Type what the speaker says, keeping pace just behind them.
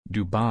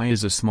Dubai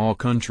is a small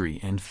country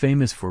and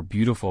famous for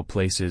beautiful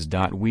places.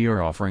 We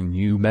are offering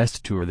you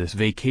Best Tour this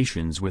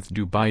vacations with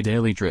Dubai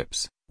Daily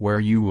Trips, where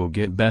you will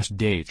get best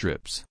day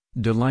trips,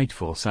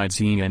 delightful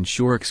sightseeing and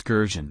shore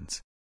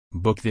excursions.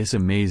 Book this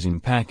amazing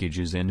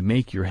packages and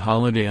make your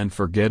holiday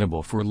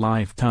unforgettable for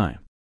lifetime.